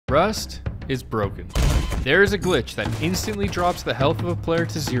Rust is broken. There is a glitch that instantly drops the health of a player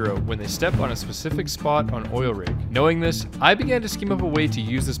to 0 when they step on a specific spot on oil rig. Knowing this, I began to scheme up a way to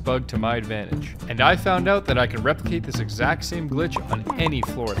use this bug to my advantage, and I found out that I can replicate this exact same glitch on any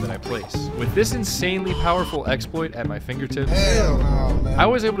floor that I place. With this insanely powerful exploit at my fingertips, I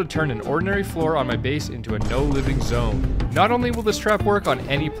was able to turn an ordinary floor on my base into a no-living zone. Not only will this trap work on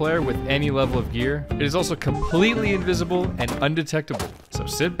any player with any level of gear, it is also completely invisible and undetectable. So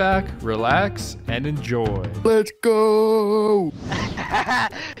sit back, relax, and enjoy. Let's go!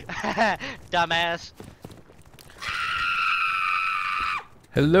 Dumbass.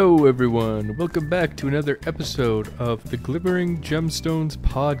 Hello everyone, welcome back to another episode of the Glimmering Gemstones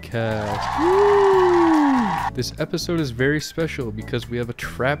podcast. Woo! This episode is very special because we have a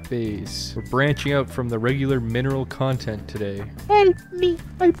trap base. We're branching out from the regular mineral content today. Help me,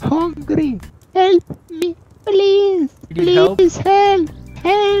 I'm hungry. Help me, please. You need help? Please help.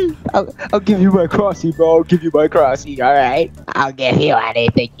 Help! I'll give you my crossy, bro. I'll give you my crossy, alright? I'll give you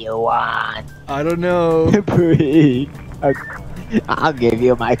anything you want. I don't know. Please. I'll give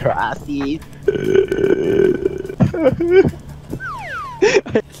you my crossy.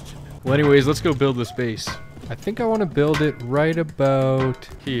 Well, anyways, let's go build this base. I think I want to build it right about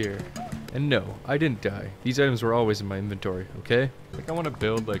here. And no, I didn't die. These items were always in my inventory, okay? I think I want to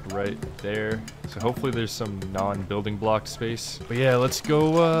build like right there. So hopefully there's some non-building block space. But yeah, let's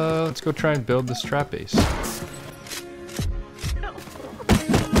go try and build this trap base.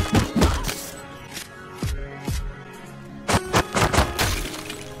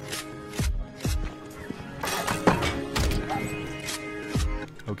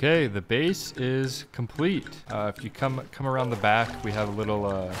 Okay, the base is complete. If you come around the back, we have a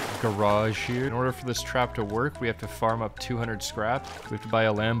little garage here. In order for this trap to work, we have to farm up 200 scrap. We have to buy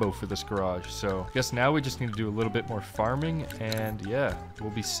a Lambo for this garage. So I guess now we just need to do a little bit more farming, and yeah,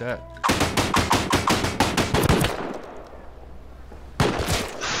 we'll be set.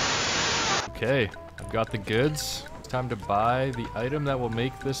 Okay, I've got the goods. It's time to buy the item that will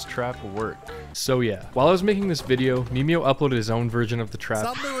make this trap work. So yeah, while I was making this video, Mimio uploaded his own version of the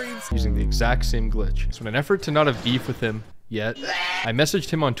trap using the exact same glitch. So in an effort to not have beef with him yet, I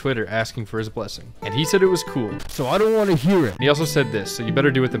messaged him on Twitter asking for his blessing. And he said it was cool, so I don't want to hear it. And he also said this, so you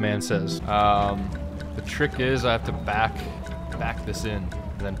better do what the man says. The trick is I have to back this in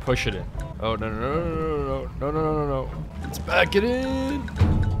and then push it in. Oh, no. Let's back it in.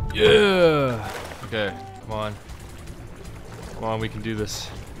 Yeah. Okay, come on. Come on, we can do this.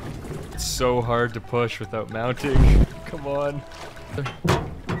 It's so hard to push without mounting. Come on.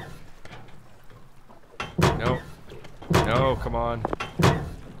 No, come on.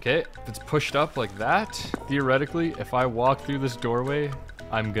 Okay, if it's pushed up like that, theoretically, if I walk through this doorway,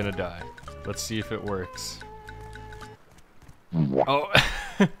 I'm gonna die. Let's see if it works. Oh.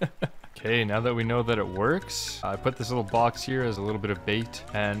 Okay, now that we know that it works, I put this little box here as a little bit of bait.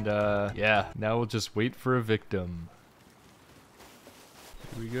 And yeah, now we'll just wait for a victim.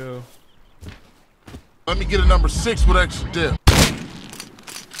 Here we go. Let me get a number 6 with extra dip.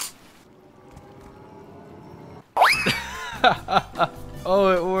 Oh,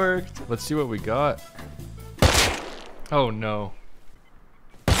 it worked. Let's see what we got. Oh no.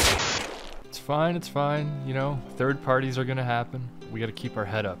 It's fine, you know, third parties are gonna happen. We gotta keep our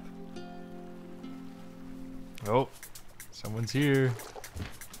head up. Oh, someone's here.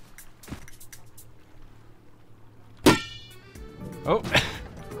 Oh.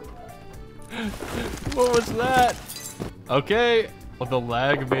 What was that? Okay. Well, the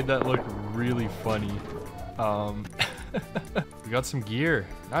lag made that look really funny. We got some gear.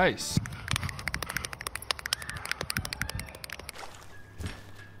 Nice.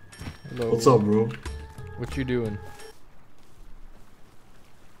 Hello. What's up, bro? What you doing?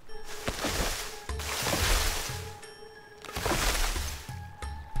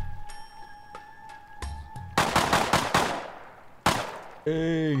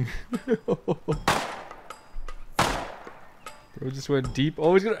 Dang. Bro just went deep.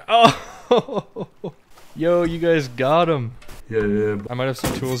 Oh, he's gonna. Oh! Yo, you guys got him. Yeah. I might have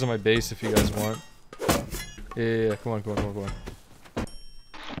some tools in my base if you guys want. Yeah. Come on.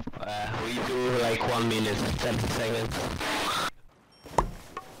 We do like 1 minute, 10 seconds.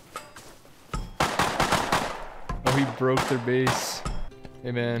 Oh, he broke their base.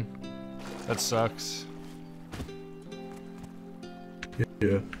 Hey, man. That sucks.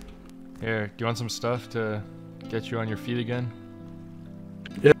 Yeah. Here, do you want some stuff to get you on your feet again?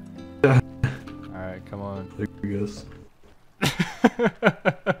 Yeah. Alright, come on. I guess.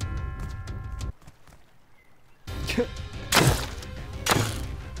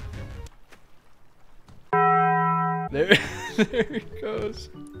 There, there he goes.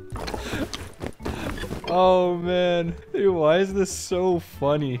 Oh man, dude, why is this so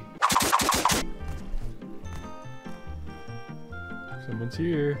funny? Someone's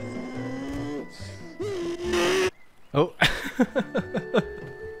here. Oh.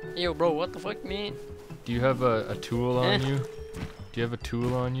 Yo, bro, what the fuck, man? Do you have a tool on you? Do you have a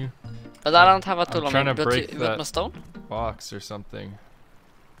tool on you? But I don't have a tool I'm trying on to me. break Got that my stone? box or something.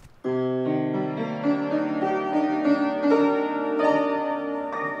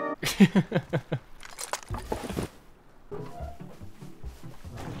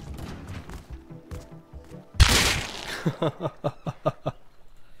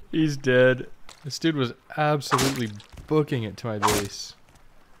 He's dead. This dude was absolutely booking it to my base.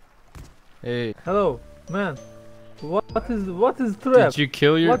 Hey. Hello, man. What is trap? Did you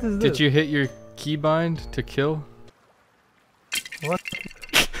kill your? What is Did this? you hit your keybind to kill? What?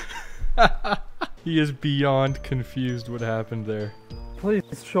 He is beyond confused what happened there.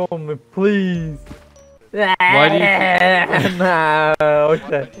 Please show me, please. Why do you? No,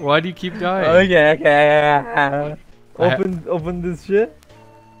 okay. Why do you keep dying? Okay. Open this shit.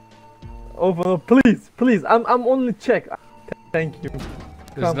 Open up, please. I'm only check. Thank you.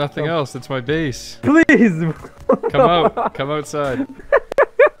 There's nothing else. It's my base. Please. Come out. Come outside.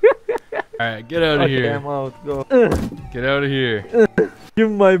 Alright, get out of Okay, here. I'm out. Go. Get out of here.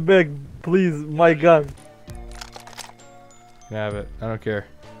 Give my bag, please. My gun. Can have it. I don't care.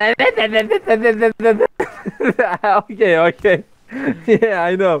 Okay. Yeah,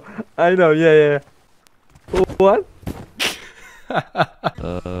 I know. Yeah. What?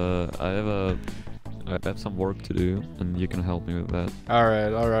 I have some work to do, and you can help me with that.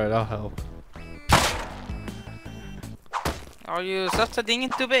 Alright, I'll help. Are you subsidizing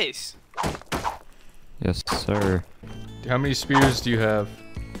into base? Yes, sir. How many spears do you have?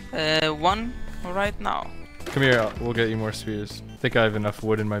 One right now. Come here, we'll get you more spears. I think I have enough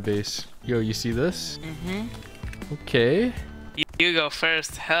wood in my base. Yo, you see this? Mm-hmm. Okay. You go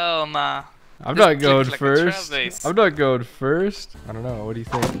first. Hell nah. I'm This not going looks like a trap first. base. I'm not going first. I don't know. What do you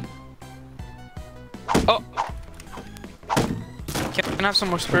think? Oh. Can I have some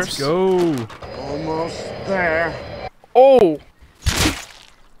more spurs? Let's go. Almost there. Oh.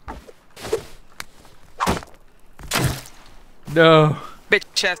 No.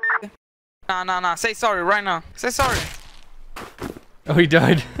 Bitch ass. Nah. Say sorry right now. Say sorry. Oh, he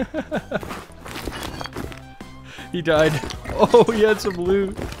died. He died. Oh, he had some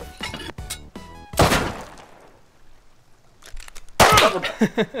loot.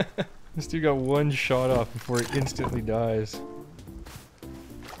 This dude got one shot off before he instantly dies.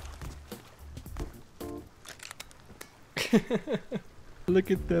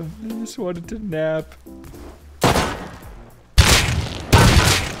 Look at them. They just wanted to nap.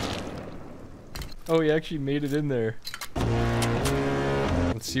 Oh, he actually made it in there.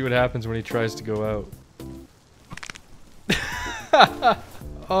 Let's see what happens when he tries to go out.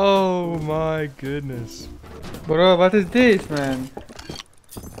 Oh my goodness. Bro, what is this, man?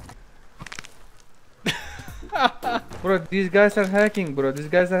 Bro, these guys are hacking, bro. These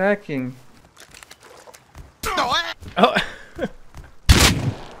guys are hacking. Oh.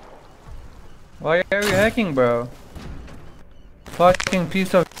 Why are you hacking, bro? Fucking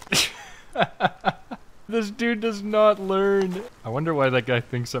piece of... This dude does not learn. I wonder why that guy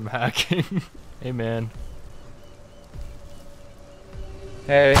thinks I'm hacking. Hey man.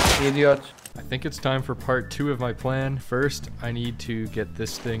 Hey, idiot. I think it's time for part 2 of my plan. First, I need to get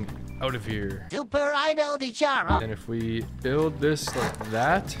this thing out of here. Super Idol the Chara. And if we build this like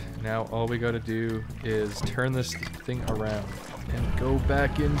that, now all we gotta do is turn this thing around and go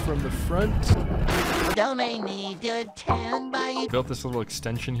back in from the front. Don't make me do it 10 by... Built this little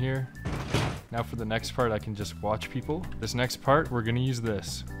extension here. Now for the next part, I can just watch people. This next part, we're gonna use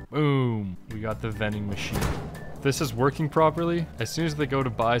this. Boom! We got the vending machine. If this is working properly, as soon as they go to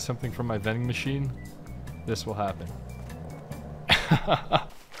buy something from my vending machine, this will happen.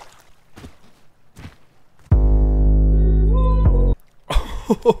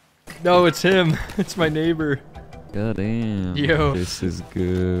 No, it's him. It's my neighbor. God damn. Yo. This is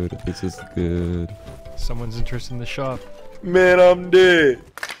good. This is good. Someone's interested in the shop. Man, I'm dead.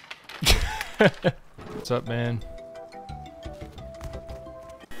 What's up, man?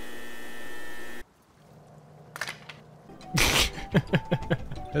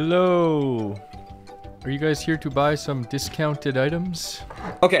 Hello. Are you guys here to buy some discounted items?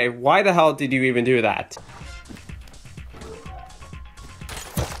 Okay, why the hell did you even do that?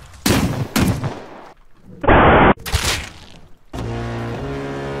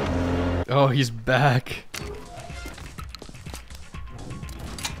 Oh, he's back.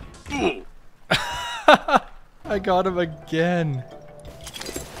 I got him again.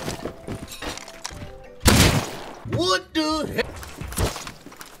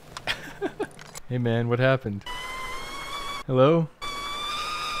 Hey man, what happened? Hello?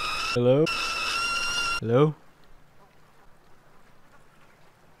 Hello? Hello?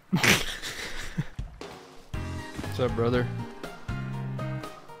 What's up, brother?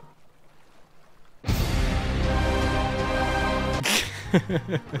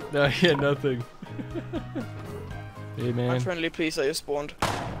 No, yeah, nothing. Hey man. Friendly, please. I just spawned.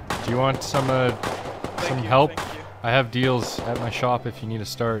 Do you want some help? I have deals at my shop if you need to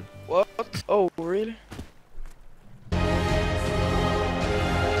start. What? Oh, really?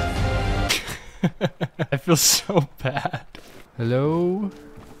 I feel so bad. Hello?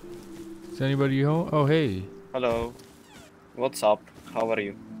 Is anybody home? Oh, hey. Hello. What's up? How are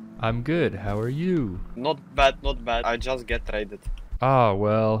you? I'm good. How are you? Not bad, not bad. I just get traded. Ah,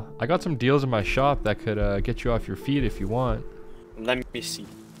 well, I got some deals in my shop that could get you off your feet if you want. Let me see.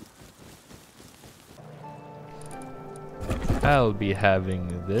 I'll be having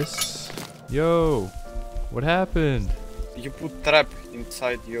this. Yo, what happened? You put trap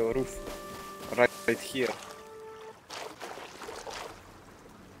inside your roof. Right here.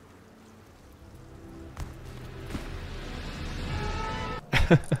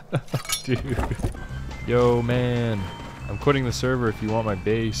 Dude. Yo, man. I'm quitting the server if you want my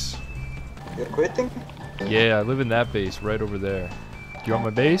base. You're quitting? Yeah, I live in that base right over there. Do you want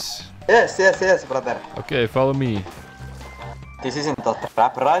my base? Yes, brother. Okay, follow me. This isn't a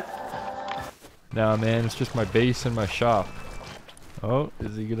trap, right? Nah, man, it's just my base and my shop. Oh,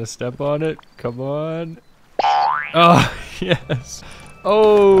 is he gonna step on it? Come on. Oh, yes.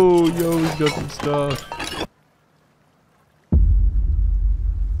 Oh, yo, he's got some stuff.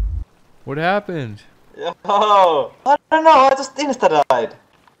 What happened? Yo, I don't know, I just insta-died.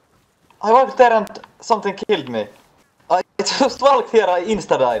 I walked there and something killed me. I just walked here, I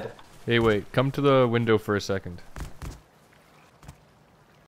insta-died. Hey, wait, come to the window for a second.